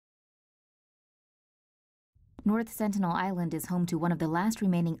North Sentinel Island is home to one of the last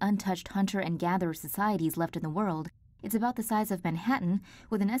remaining untouched hunter and gatherer societies left in the world. It's about the size of Manhattan,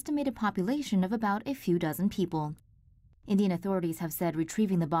 with an estimated population of about a few dozen people. Indian authorities have said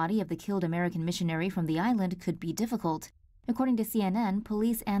retrieving the body of the killed American missionary from the island could be difficult. According to CNN,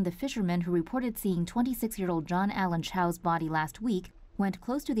 police and the fishermen who reported seeing 26-year-old John Allen Chau's body last week went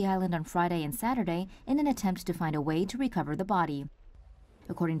close to the island on Friday and Saturday in an attempt to find a way to recover the body.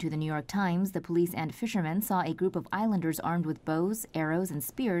 According to the New York Times, the police and fishermen saw a group of islanders armed with bows, arrows, and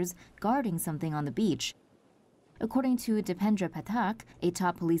spears guarding something on the beach. According to Dependra Pathak, a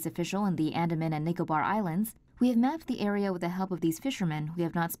top police official in the Andaman and Nicobar Islands, "We have mapped the area with the help of these fishermen. We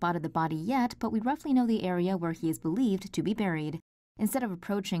have not spotted the body yet, but we roughly know the area where he is believed to be buried." Instead of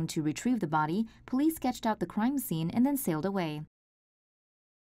approaching to retrieve the body, police sketched out the crime scene and then sailed away.